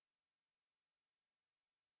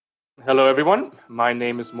Hello, everyone. My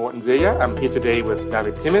name is Morten Zeya. I'm here today with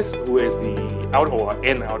David Timmis, who is the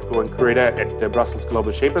outgoing curator at the Brussels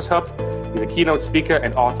Global Shapers Hub. He's a keynote speaker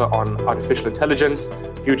and author on artificial intelligence,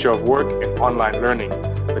 future of work, and online learning.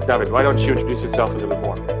 But David, why don't you introduce yourself a little bit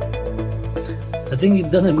more? I think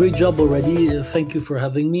you've done a great job already. Thank you for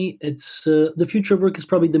having me. It's the future of work is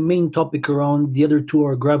probably the main topic around. The other two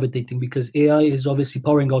are gravitating because AI is obviously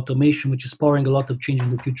powering automation, which is powering a lot of change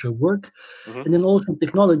in the future of work. And then also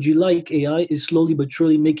technology like AI is slowly but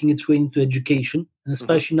surely making its way into education. And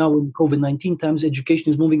especially now in COVID-19 times,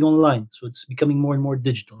 education is moving online. So it's becoming more and more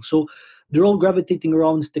digital. So they're all gravitating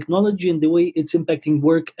around technology and the way it's impacting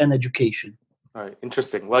work and education. All right,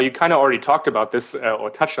 interesting. Well, you kind of already talked about this or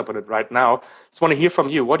touched upon it right now. Just want to hear from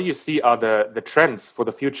you. What do you see are the trends for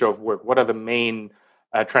the future of work? What are the main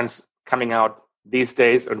trends coming out these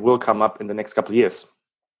days and will come up in the next couple of years?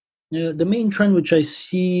 The main trend which I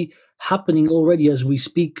see happening already as we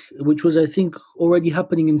speak, which was I think already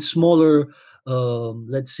happening in smaller,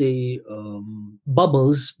 let's say,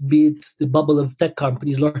 bubbles, be it the bubble of tech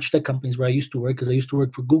companies, large tech companies where I used to work, because I used to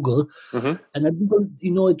work for Google. And at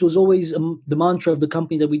Google, it was always the mantra of the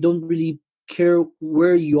company that we don't really care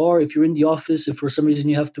where you are. If you're in the office, if for some reason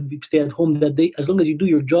you have to stay at home that day, as long as you do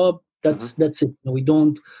your job, that's it. We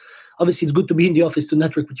don't. Obviously, it's good to be in the office to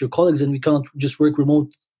network with your colleagues, and we can't just work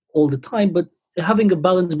remote all the time. But having a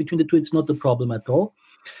balance between the two, it's not a problem at all.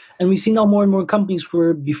 And we see now more and more companies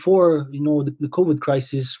where before, the COVID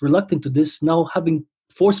crisis, reluctant to this, now having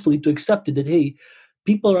forcefully to accept it that, hey,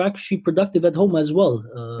 people are actually productive at home as well.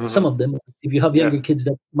 Some of them, if you have younger kids,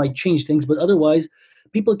 that might change things. But otherwise,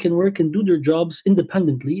 people can work and do their jobs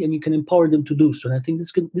independently, and you can empower them to do so. And I think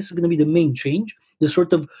this is going to be the main change, the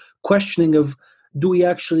sort of questioning of, do we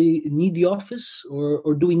actually need the office,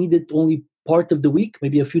 or do we need it only part of the week,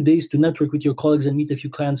 maybe a few days to network with your colleagues and meet a few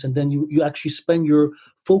clients, and then you actually spend your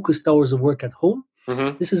focused hours of work at home?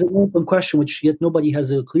 This is an open question which yet nobody has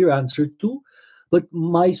a clear answer to. But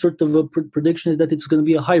my sort of a prediction is that it's going to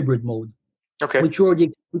be a hybrid mode, Okay. which we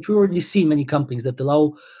already see in many companies that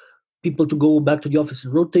allow people to go back to the office in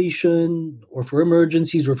rotation, or for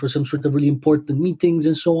emergencies, or for some sort of really important meetings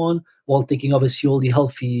and so on, while taking obviously all the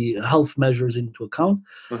healthy health measures into account.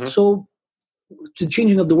 So the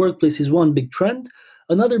changing of the workplace is one big trend.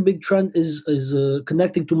 Another big trend is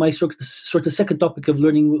connecting to my sort of second topic of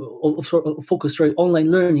learning, of focus, right? Online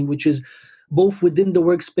learning, which is both within the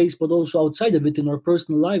workspace but also outside of it in our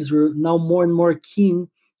personal lives. We're now more and more keen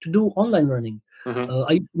to do online learning.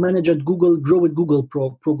 I manage at Google Grow with Google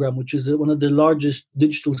program, which is one of the largest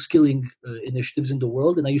digital skilling initiatives in the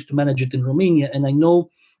world, and I used to manage it in Romania. And I know,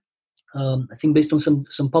 I think based on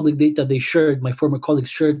some public data they shared, my former colleagues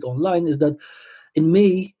shared online, is that in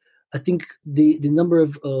May, I think the number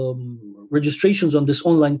of registrations on this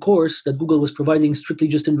online course that Google was providing strictly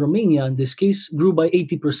just in Romania, in this case, grew by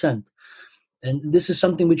 80%. And this is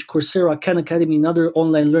something which Coursera, Khan Academy, and other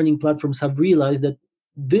online learning platforms have realized, that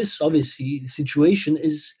this obviously situation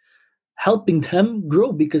is helping them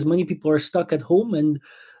grow, because many people are stuck at home and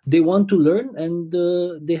they want to learn, and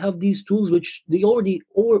they have these tools which they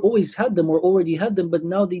always had them, or already had them, but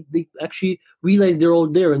now they actually realize they're all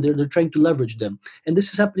there, and they're trying to leverage them. And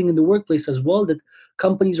this is happening in the workplace as well, that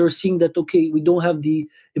companies are seeing that, okay, we don't have the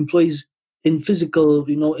employees in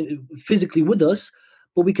physically with us,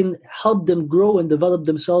 but we can help them grow and develop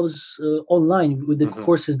themselves online with the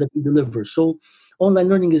courses that we deliver. So online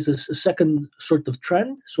learning is a second sort of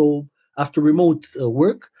trend. So after remote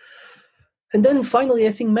work. And then finally,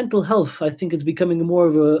 I think mental health, I think it's becoming more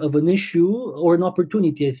of an issue or an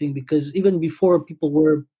opportunity, I think, because even before, people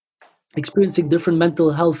were experiencing different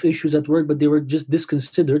mental health issues at work, but they were just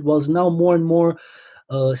disconsidered, whilst now more and more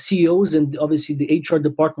CEOs, and obviously the HR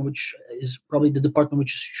department, which is probably the department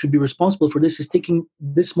which should be responsible for this, is taking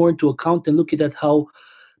this more into account and looking at how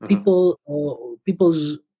people's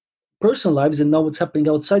personal lives, and now what's happening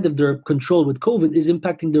outside of their control with COVID, is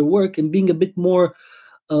impacting their work, and being a bit more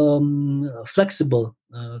flexible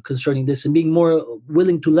concerning this, and being more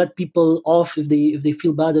willing to let people off if they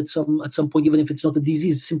feel bad at some point, even if it's not a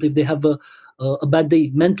disease, simply if they have a bad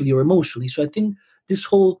day mentally or emotionally. So I think this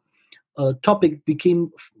whole topic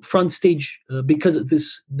became front stage because of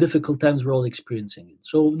this difficult times we're all experiencing.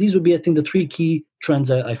 So these would be, I think, the three key trends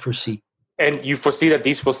I foresee. And you foresee that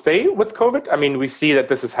these will stay with COVID? I mean, we see that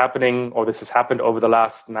this is happening, or this has happened over the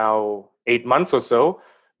last now 8 months or so,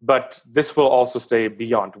 but this will also stay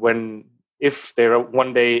beyond. If there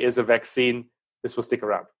one day is a vaccine, this will stick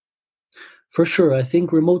around. For sure. I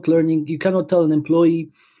think remote learning, you cannot tell an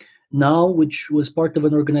employee now, which was part of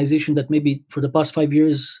an organization that maybe for the past 5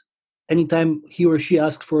 years anytime he or she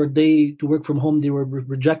asked for a day to work from home, they were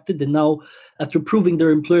rejected. And now, after proving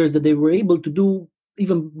their employers that they were able to do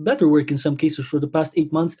even better work in some cases for the past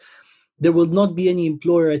 8 months, there will not be any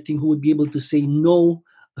employer, I think, who would be able to say no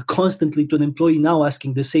constantly to an employee now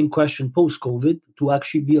asking the same question post-COVID to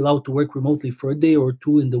actually be allowed to work remotely for a day or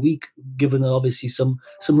two in the week, given obviously some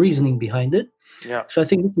reasoning behind it. Yeah. So I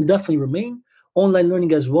think it will definitely remain. Online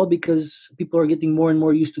learning as well, because people are getting more and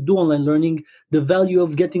more used to do online learning. The value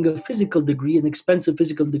of getting a physical degree, an expensive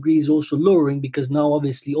physical degree, is also lowering because now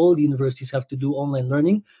obviously all the universities have to do online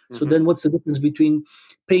learning. So then what's the difference between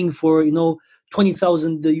paying for,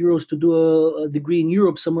 20,000 euros to do a degree in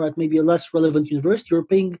Europe somewhere at maybe a less relevant university? You're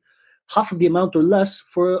paying half of the amount or less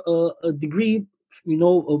for a degree,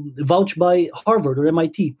 vouched by Harvard or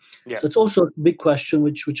MIT. Yeah. So it's also a big question,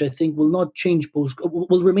 which I think will not change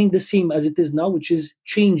will remain the same as it is now, which is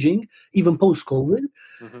changing even post-COVID.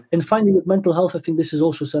 And finally, with mental health, I think this is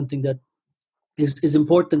also something that is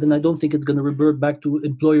important, and I don't think it's going to revert back to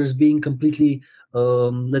employers being completely,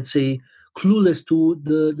 let's say, clueless to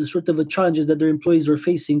the sort of challenges that their employees are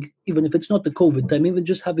facing, even if it's not the COVID time, even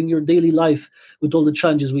just having your daily life with all the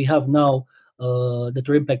challenges we have now that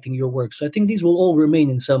are impacting your work. So I think these will all remain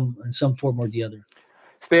in some form or the other.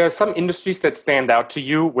 So there are some industries that stand out to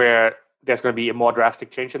you where there's going to be a more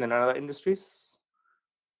drastic change than in other industries?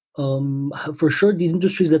 For sure, the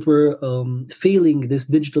industries that were failing this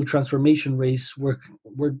digital transformation race were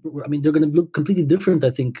I mean, they're going to look completely different,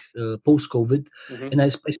 I think, post-COVID. And I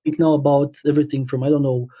speak now about everything from, I don't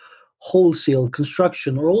know, wholesale,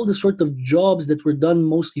 construction, or all the sort of jobs that were done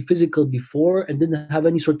mostly physical before and didn't have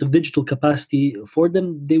any sort of digital capacity for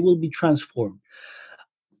them. They will be transformed.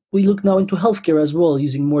 We look now into healthcare as well,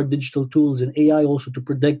 using more digital tools and AI also to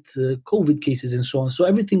predict COVID cases and so on. So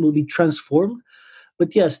everything will be transformed.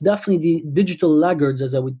 But yes, definitely the digital laggards,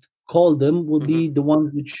 as I would call them, will be the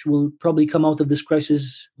ones which will probably come out of this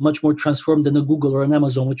crisis much more transformed than a Google or an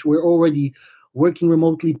Amazon, which were already working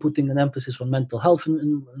remotely, putting an emphasis on mental health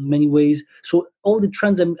in many ways. So all the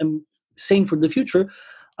trends I'm saying for the future,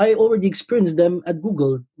 I already experienced them at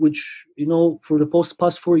Google, which, for the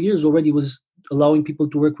past 4 years already was allowing people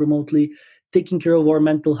to work remotely, taking care of our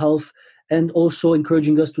mental health, and also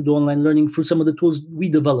encouraging us to do online learning through some of the tools we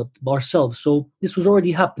developed ourselves. So this was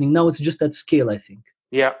already happening. Now it's just at scale, I think.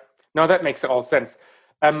 Yeah, no, that makes all sense.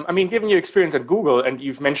 I mean, given your experience at Google, and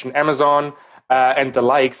you've mentioned Amazon and the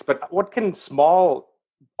likes, but what can small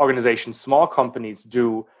organizations, small companies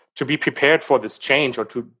do to be prepared for this change or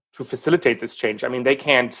to facilitate this change? I mean, they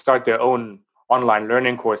can't start their own online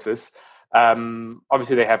learning courses.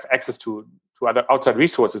 Obviously, they have access to other outside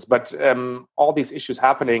resources, but all these issues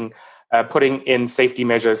happening, putting in safety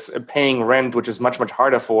measures, paying rent, which is much, much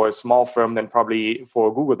harder for a small firm than probably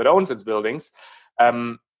for Google that owns its buildings.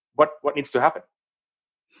 What needs to happen?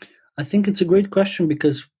 I think it's a great question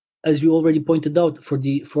because, as you already pointed out, for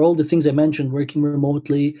all the things I mentioned, working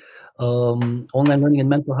remotely, online learning and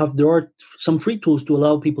mental health, there are some free tools to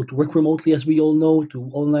allow people to work remotely, as we all know, to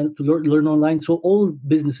learn online. So all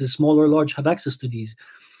businesses, small or large, have access to these.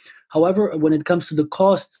 However, when it comes to the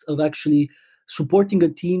costs of actually supporting a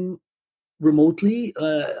team remotely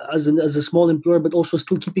as a small employer, but also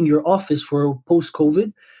still keeping your office for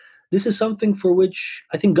post-COVID, this is something for which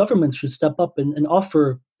I think governments should step up and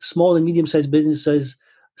offer small and medium-sized businesses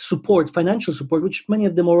support, financial support, which many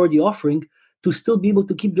of them are already offering, to still be able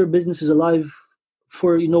to keep their businesses alive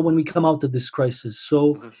for, when we come out of this crisis.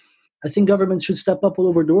 So I think governments should step up all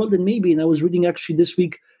over the world, and maybe, and I was reading actually this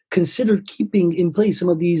week, consider keeping in place some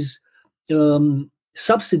of these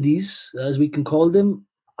subsidies, as we can call them,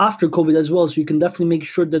 after COVID as well. So you can definitely make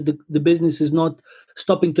sure that the business is not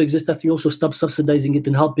stopping to exist after you also stop subsidizing it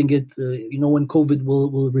and helping it, when COVID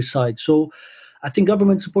will reside. So I think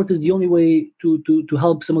government support is the only way to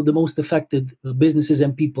help some of the most affected businesses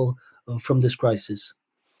and people from this crisis.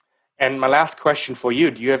 And my last question for you,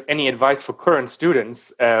 do you have any advice for current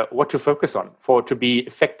students what to focus on to be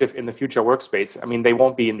effective in the future workspace? I mean, they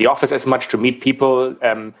won't be in the office as much to meet people.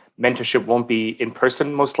 Mentorship won't be in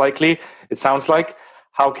person, most likely, it sounds like.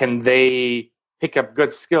 How can they pick up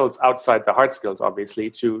good skills outside the hard skills, obviously,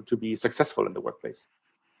 to be successful in the workplace?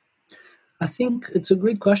 I think it's a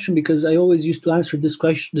great question because I always used to answer this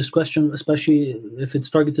question, especially if it's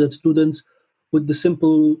targeted at students, with the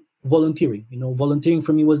simple volunteering. Volunteering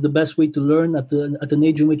for me was the best way to learn at an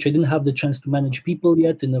age in which I didn't have the chance to manage people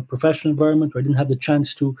yet in a professional environment, or I didn't have the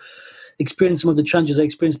chance to experience some of the challenges I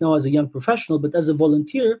experience now as a young professional. But as a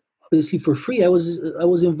volunteer, obviously for free, I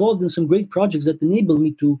was involved in some great projects that enabled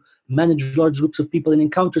me to manage large groups of people and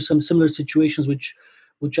encounter some similar situations which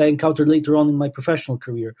I encountered later on in my professional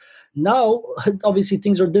career. Now, obviously,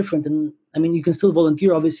 things are different, and I mean, you can still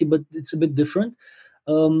volunteer, obviously, but it's a bit different.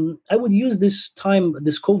 I would use this time,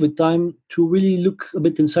 this COVID time, to really look a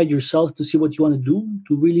bit inside yourself to see what you want to do,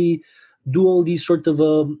 to really do all these sort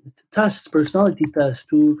of tests, personality tests,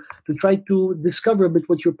 to try to discover a bit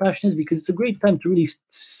what your passion is, because it's a great time to really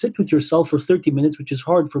sit with yourself for 30 minutes, which is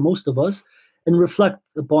hard for most of us, and reflect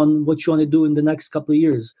upon what you want to do in the next couple of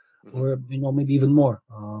years, or maybe even more.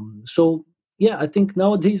 So yeah, I think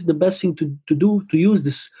nowadays the best thing to do, to use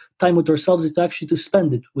this time with ourselves, is to actually to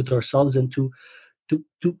spend it with ourselves, and to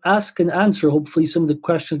ask and answer hopefully some of the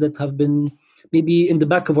questions that have been maybe in the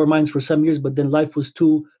back of our minds for some years, but then life was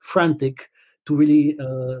too frantic to really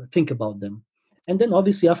think about them. And then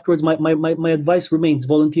obviously afterwards, my advice remains: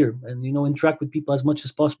 volunteer, and interact with people as much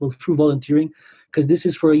as possible through volunteering, because this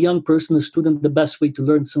is, for a young person, a student, the best way to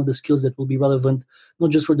learn some of the skills that will be relevant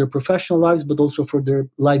not just for their professional lives but also for their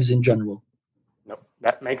lives in general. No,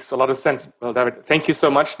 that makes a lot of sense. Well, David, thank you so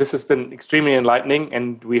much. This has been extremely enlightening,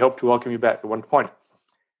 and we hope to welcome you back at one point.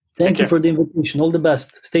 Thank you for the invitation. All the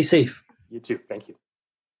best. Stay safe. You too. Thank you.